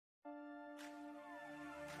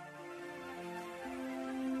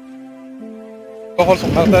Kokol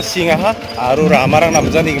sokata singa ha aru ramarang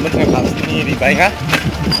namjani gimen tang khasni ri bai ha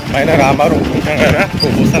maina ramaru tangara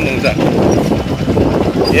kobosan dongja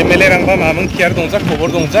MLA rangba mamung kiar dongja kobor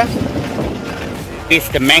dongja. It's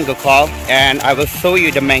the Menggokol, and I will show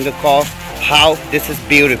you the Menggokol how this is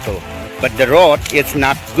beautiful. But the road is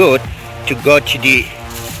not good to go to the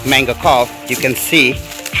Menggokol. You can see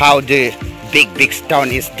how the big stone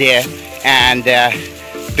is there and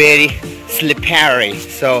very slippery.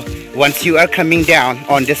 So once you are coming down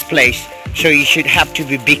on this place, so you should have to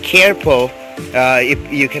be careful if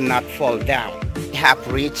you cannot fall down. We have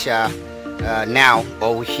reached now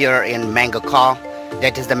over here in Menggokol.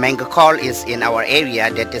 That is the Menggokol is in our area,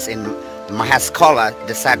 that is in MEGHALAYA,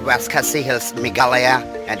 the southwest KHASI Hills, Meghalaya,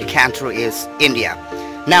 and the country is India.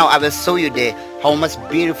 Now I will show you how much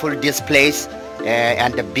beautiful this place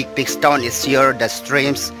and the big stone is here, the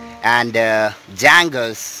streams and the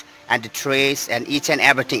jungles and the trees and each and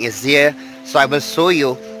everything is here. So I will show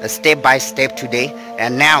you step by step today.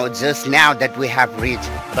 And now, just now that we have reached,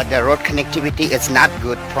 but the road connectivity is not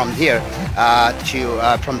good from here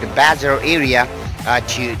from the Bazar area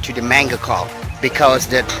to the Menggokol, because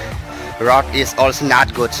the road is also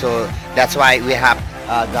not good. So that's why we have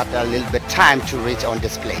got a little bit time to reach on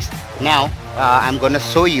this place. Now I'm gonna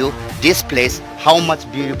show you this place, how much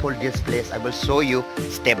beautiful this place. I will show you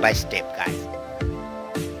step by step, guys.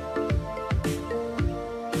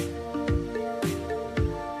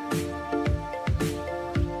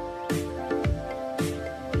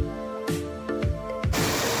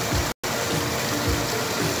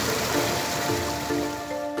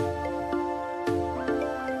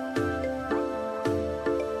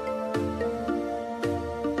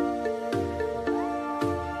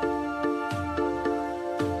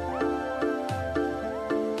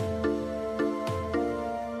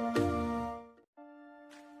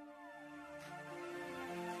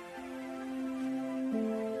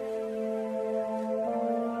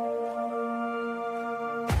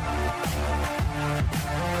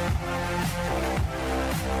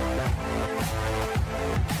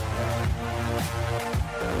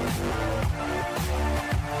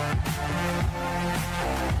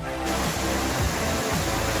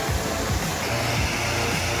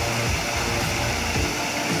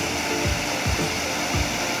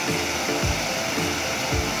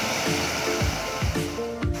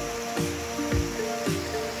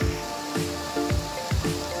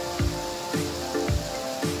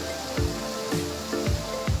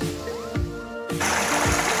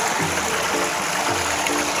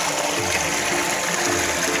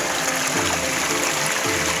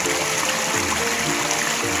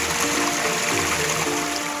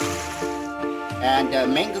 And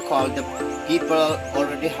Menggokol, the people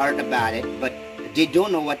already heard about it, but they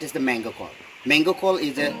don't know what is the Menggokol. Menggokol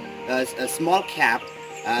is a small cap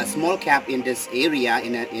in this area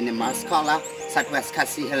in a MEGHALAYA, southwest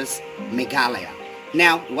KHASI Hills, Meghalaya.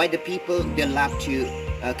 Now, why the people they love to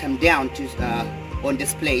come down to on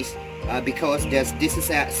this place? Because this is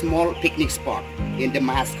a small picnic spot in the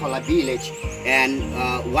MEGHALAYA village, and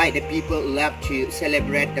why the people love to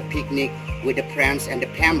celebrate the picnic with the friends and the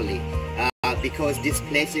family. Because this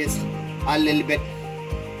place is a little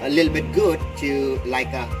bit good to,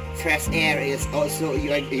 like fresh air is also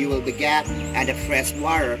you will be get, and the fresh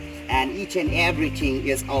water, and each and everything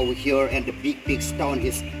is over here, and the big stone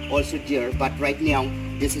is also there. But right now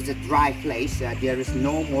this is a dry place, there is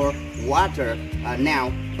no more water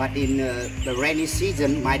now, but in the rainy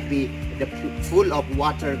season might be full of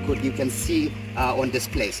water you can see on this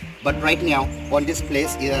place. But right now on this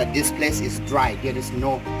place is dry, there is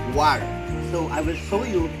no water. So I will show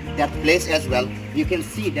you that place as well. You can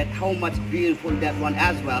see that how much beautiful that one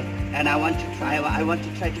as well. And I want to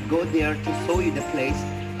try to go there to show you the place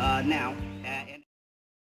now.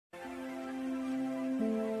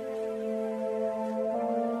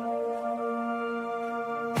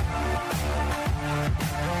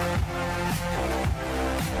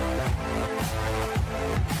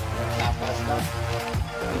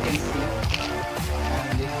 You can see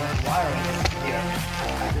and little water is here.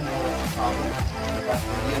 I don't know what's the problem, but a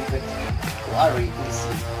little bit water you can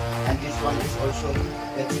see. And this one is also,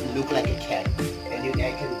 let's look like a cat. And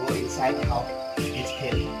I can go inside how it's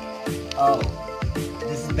feeling. Oh,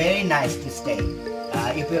 this is very nice to stay.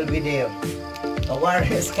 It will be the water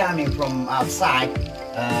is coming from outside.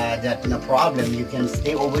 That no problem, you can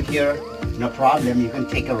stay over here, no problem. You can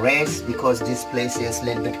take a rest because this place is a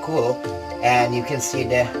little bit cool, and you can see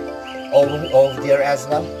the over there as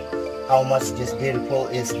well how much this beautiful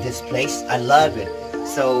is this place. I love it.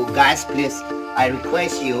 So guys, please, I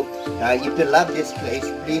request you, if you love this place,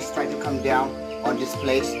 please try to come down on this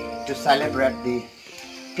place to celebrate the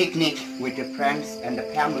picnic with your friends and the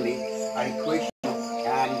family, I request you,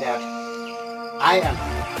 and I am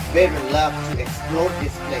very love to explore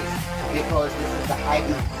this place because this is the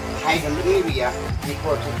hidden area.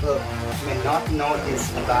 Because people may not know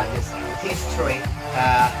this about this history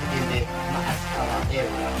in the Mahakala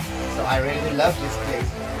area. So I really love this place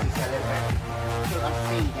to celebrate. People are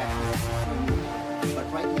saying that this is swimming, but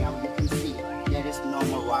right now you can see there is no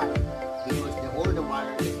more water because all the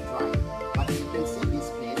water is dry. But you can see this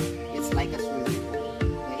place, it's like a swimming pool.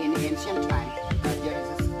 In ancient times, there is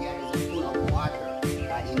a pool of water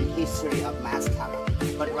in the history of Mahakala.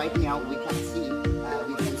 But right now we can see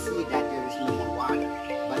that there is no more water.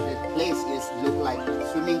 But the place look like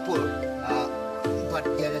a swimming pool. But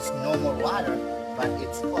there is no more water. But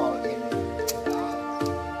it's called the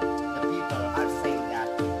people are saying that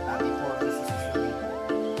before this is a swimming pool.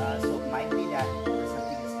 So it might be that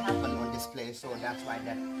something has happened on this place. So that's why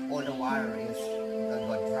that all the water is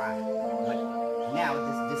got dry. But now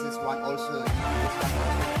this is one also.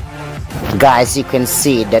 Guys, you can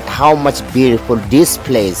see that how much beautiful this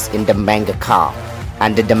place in the Menggokol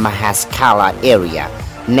under the Mahakala area.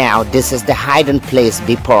 Now this is the hidden place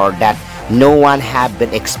before that no one have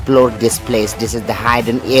been explored this place. This is the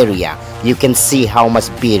hidden area. You can see how much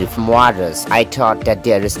beautiful waters. I thought that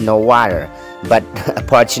there is no water, but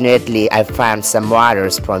fortunately I found some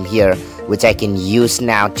waters from here which I can use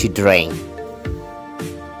now to drink.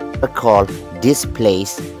 Recall, this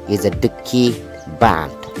place is a key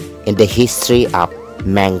band in the history of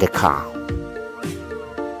Menggokol.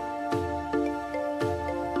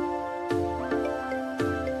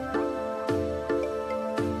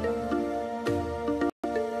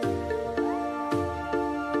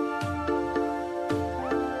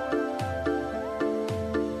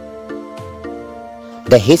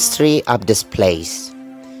 The history of this place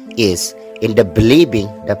is in the believing.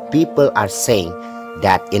 The people are saying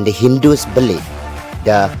that in the Hindus belief,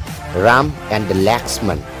 the Ram and the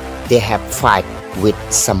Lakshman, they have fight with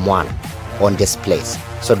someone on this place.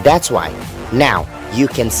 So that's why now you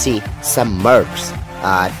can see some marks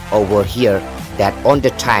over here that on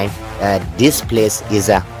the time this place is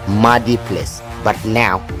a muddy place, but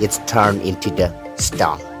now it's turned into the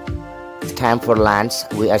stone. It's time for lunch.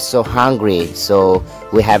 We are so hungry, so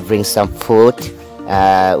we have bring some food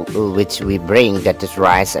which we bring, that is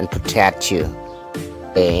rice and potato.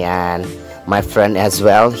 And my friend as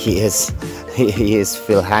well, he is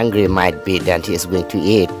feel hungry, might be that he is going to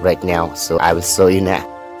eat right now, so I will show you now.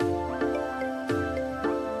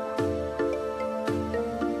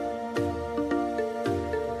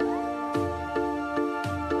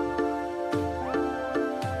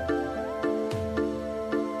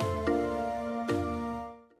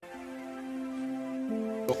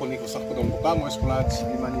 Kuni kusak ko dong buka mo sekolah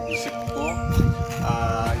di mana bisik ko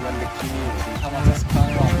yang begini sama saya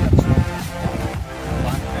sekarang yang sudah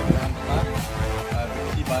bahan kaitan apa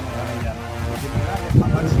beki bahan orang yang bagaimana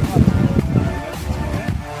apa sih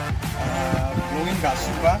belum nggak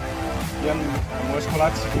suka yang mau sekolah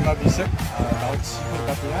di mana bisik laut sipur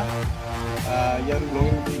katanya yang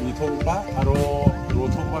belum itu apa aro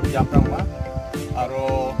roto apa biarang apa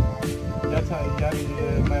aro ya saya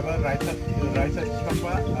memang raisa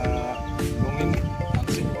siapa longin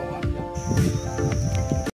ansik bawa ya.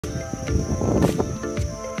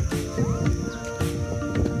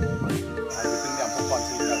 Itu yang pokok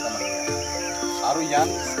sih teman-teman. Aru yang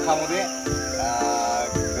kamu deh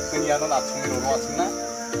ketemu yang atsumi rono atsuna,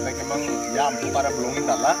 mereka memang yang para belongin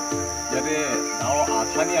dalla. Jadi now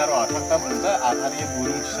athani aru athakta bunda athani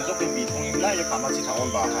burung sejauh yang bitungin lah ya kamar sih tahun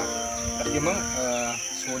bahar. Tapi memang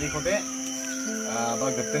sorry kode.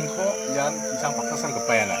 Geteng ko yan isang paksasan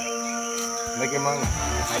kepayanan. Lagi mang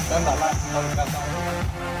kaitan dalam kalau kata